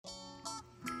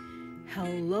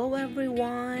Hello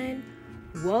everyone,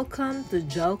 welcome to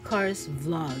Jelkar's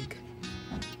vlog.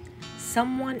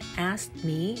 Someone asked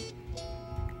me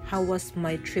how was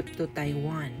my trip to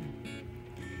Taiwan.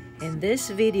 In this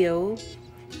video,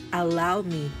 allow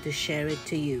me to share it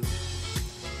to you.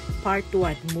 Part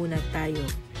 1 muna tayo,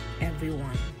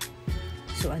 everyone.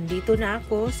 So andito na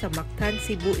ako sa Mactan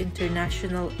Cebu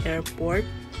International Airport,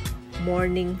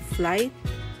 morning flight,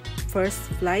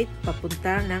 first flight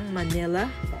papunta ng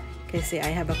Manila kasi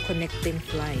I have a connecting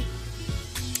flight.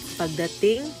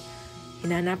 Pagdating,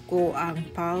 hinanap ko ang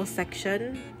PAL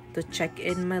section to check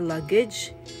in my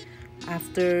luggage.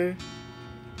 After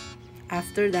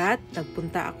that,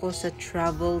 nagpunta ako sa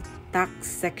travel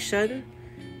tax section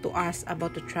to ask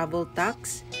about the travel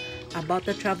tax. About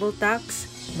the travel tax,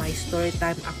 my story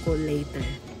time ako later.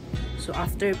 So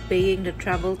after paying the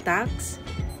travel tax,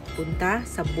 punta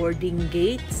sa boarding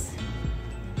gates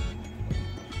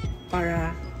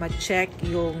para ma-check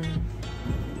yung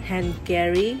hand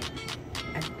carry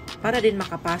at para din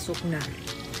makapasok na.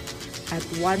 At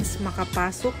once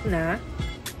makapasok na,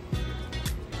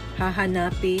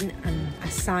 hahanapin ang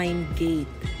assigned gate.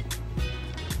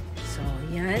 So,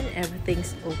 yan.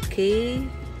 Everything's okay.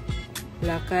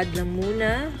 Lakad lang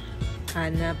muna.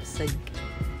 Hanap sa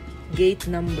gate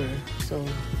number. So,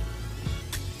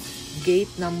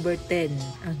 gate number 10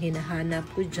 ang hinahanap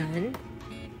ko dyan.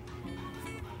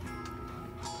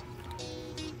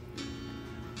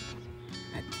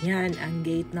 At yan ang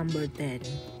gate number 10.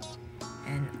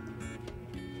 And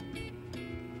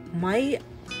may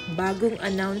bagong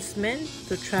announcement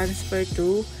to transfer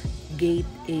to gate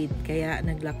 8. Kaya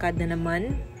naglakad na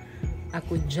naman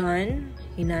ako dyan.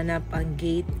 Hinanap ang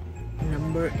gate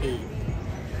number 8.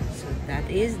 So that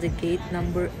is the gate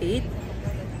number 8.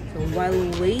 So while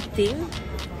waiting,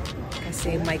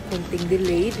 kasi may kunting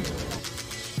delayed.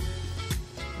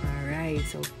 Alright,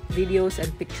 so videos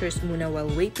and pictures muna while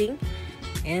waiting.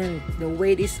 And the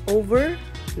wait is over.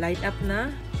 Line up na.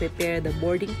 Prepare the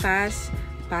boarding pass,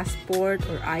 passport,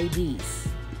 or IDs.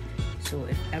 So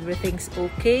if everything's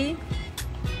okay,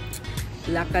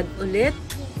 lakad ulit.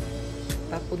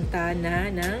 Papunta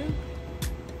na ng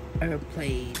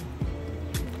airplane.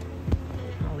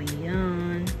 Oh,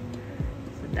 yan.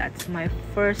 So that's my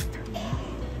first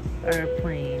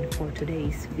airplane for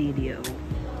today's video.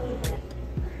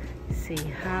 Say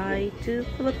hi to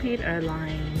Philippine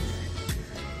Airlines.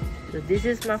 So this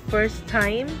is my first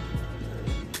time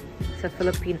sa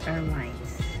Philippine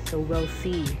Airlines. So we'll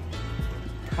see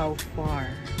how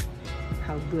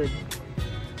good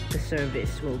the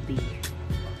service will be.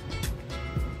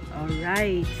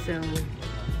 Alright, so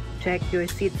check your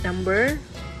seat number.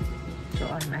 So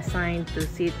I'm assigned to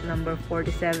seat number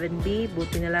 47B.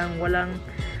 Buti na lang walang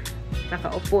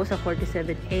nakaupo sa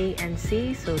 47A and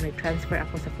C. So nag-transfer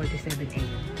ako sa 47A.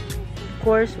 Of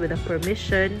course, with a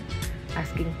permission,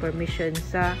 asking permission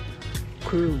sa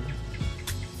crew.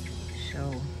 So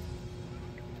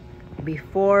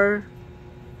before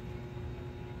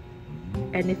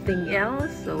anything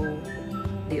else, so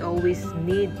they always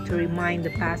need to remind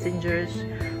the passengers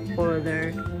for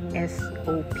their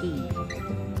SOP.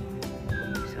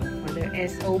 So for their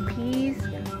SOPs,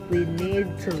 we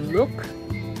need to look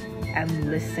and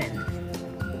listen.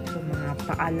 So mga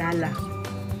paalala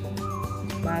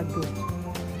bago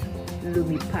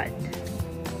lumipad.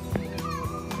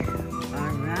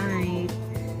 Alright.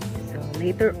 So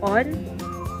later on,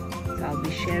 so I'll be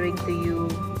sharing to you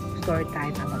story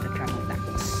time about the travel tax.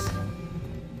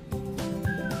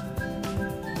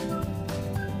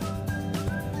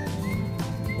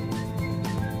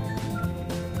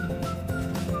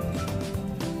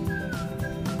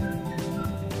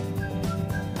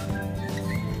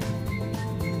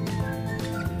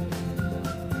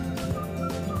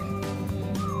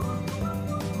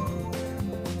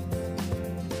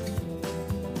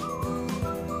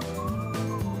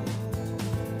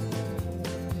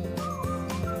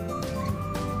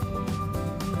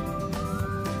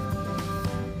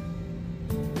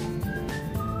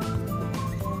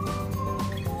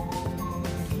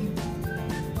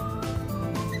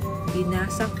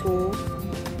 Binasa ko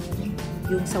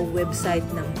yung sa website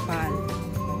ng PAL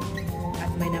at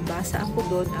may nabasa ako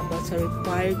doon about sa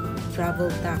required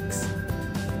travel tax.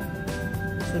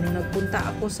 So nung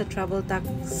nagpunta ako sa travel tax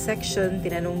section,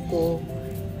 tinanong ko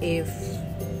if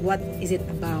what is it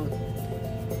about,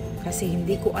 kasi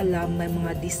hindi ko alam may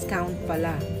mga discount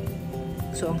pala.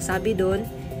 So ang sabi doon,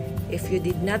 if you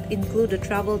did not include the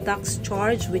travel tax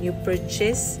charge when you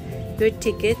purchase your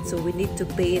ticket, so we need to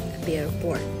pay it at the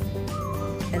airport.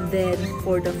 And then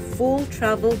for the full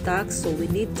travel tax, so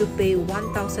we need to pay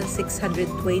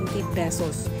 1,620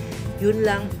 pesos. Yun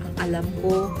lang ang alam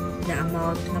ko na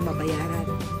amount na mabayaran.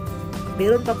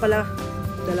 Meron pa pala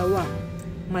dalawa.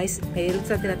 Mayroon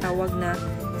sa tinatawag na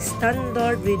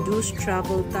Standard Reduced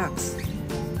Travel Tax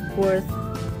worth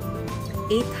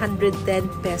 810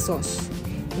 pesos.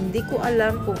 Hindi ko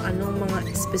alam kung anong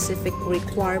mga specific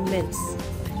requirements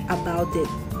about it.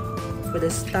 For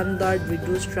the Standard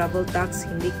Reduced Travel Tax,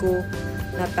 hindi ko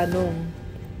natanong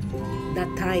that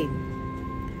time.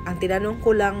 Ang tinanong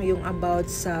ko lang yung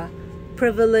about sa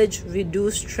Privilege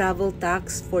Reduced Travel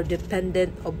Tax for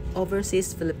Dependent of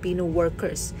Overseas Filipino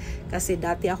Workers. Kasi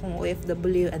dati akong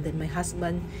OFW and then my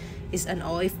husband is an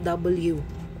OFW.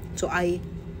 So I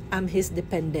am his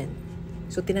dependent.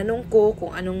 So tinanong ko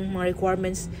kung anong mga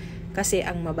requirements kasi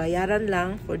ang mabayaran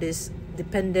lang for this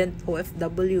dependent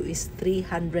OFW is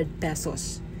 300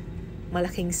 pesos.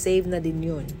 Malaking save na din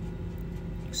yun.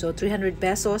 So 300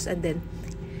 pesos and then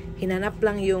hinanap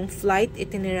lang yung flight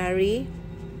itinerary,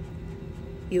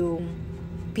 yung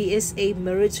PSA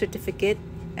marriage certificate,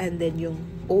 and then yung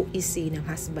OEC ng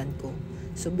husband ko.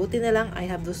 So buti na lang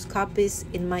I have those copies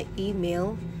in my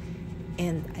email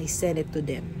and I sent it to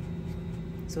them.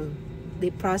 So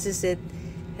they process it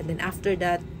and then after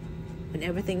that, when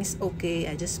everything is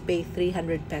okay, I just pay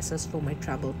 300 pesos for my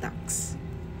travel tax.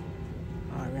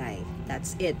 Alright,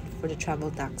 that's it for the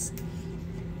travel tax.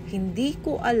 Hindi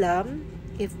ko alam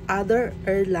if other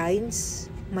airlines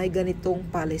may ganitong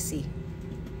policy.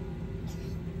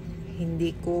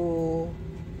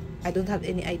 I don't have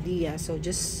any idea. So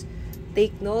just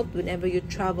take note whenever you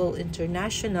travel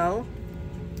international,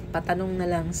 patanong na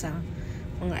lang sa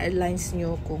mga airlines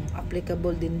nyo kung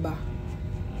applicable din ba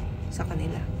sa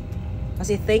kanila.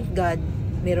 Kasi thank God,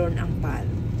 meron ang PAL,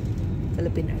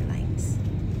 Philippine Airlines.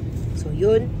 So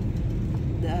yun,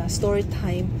 the story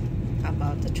time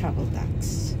about the travel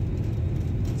tax.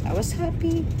 So I was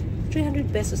happy.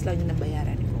 300 pesos lang yung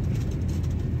nabayaran ko.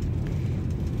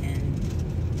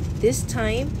 This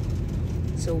time,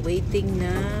 so waiting na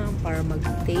para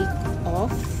mag-take off.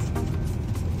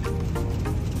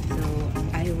 So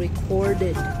I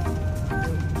recorded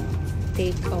the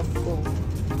take off ko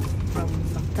from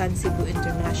Mactan Cebu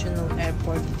International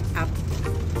Airport up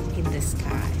in the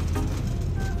sky.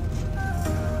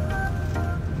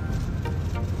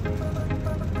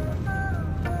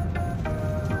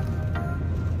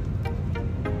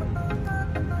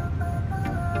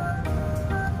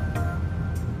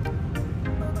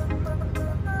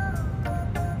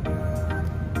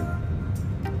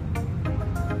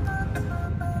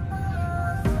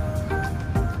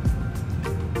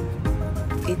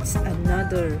 It's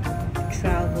another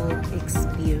travel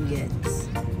experience.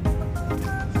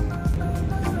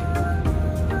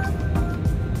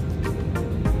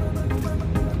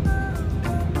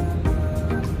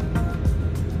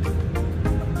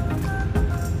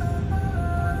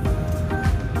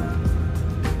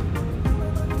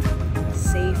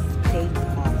 Safe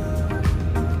takeoff.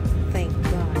 Thank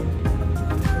God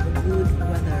for the good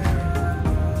weather.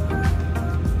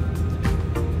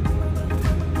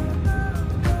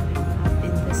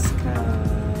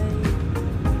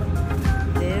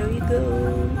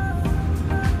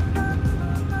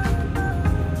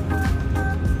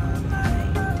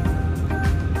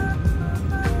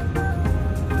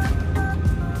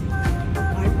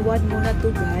 Part 1 muna to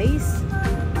guys.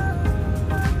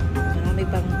 Marami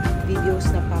pang videos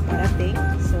na paparating.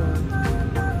 So,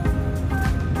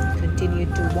 continue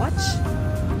to watch.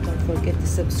 Don't forget to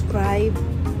subscribe,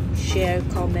 share,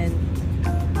 comment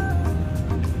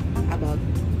about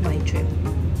my trip.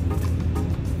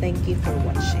 Thank you for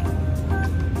watching.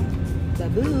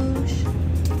 Baboosh!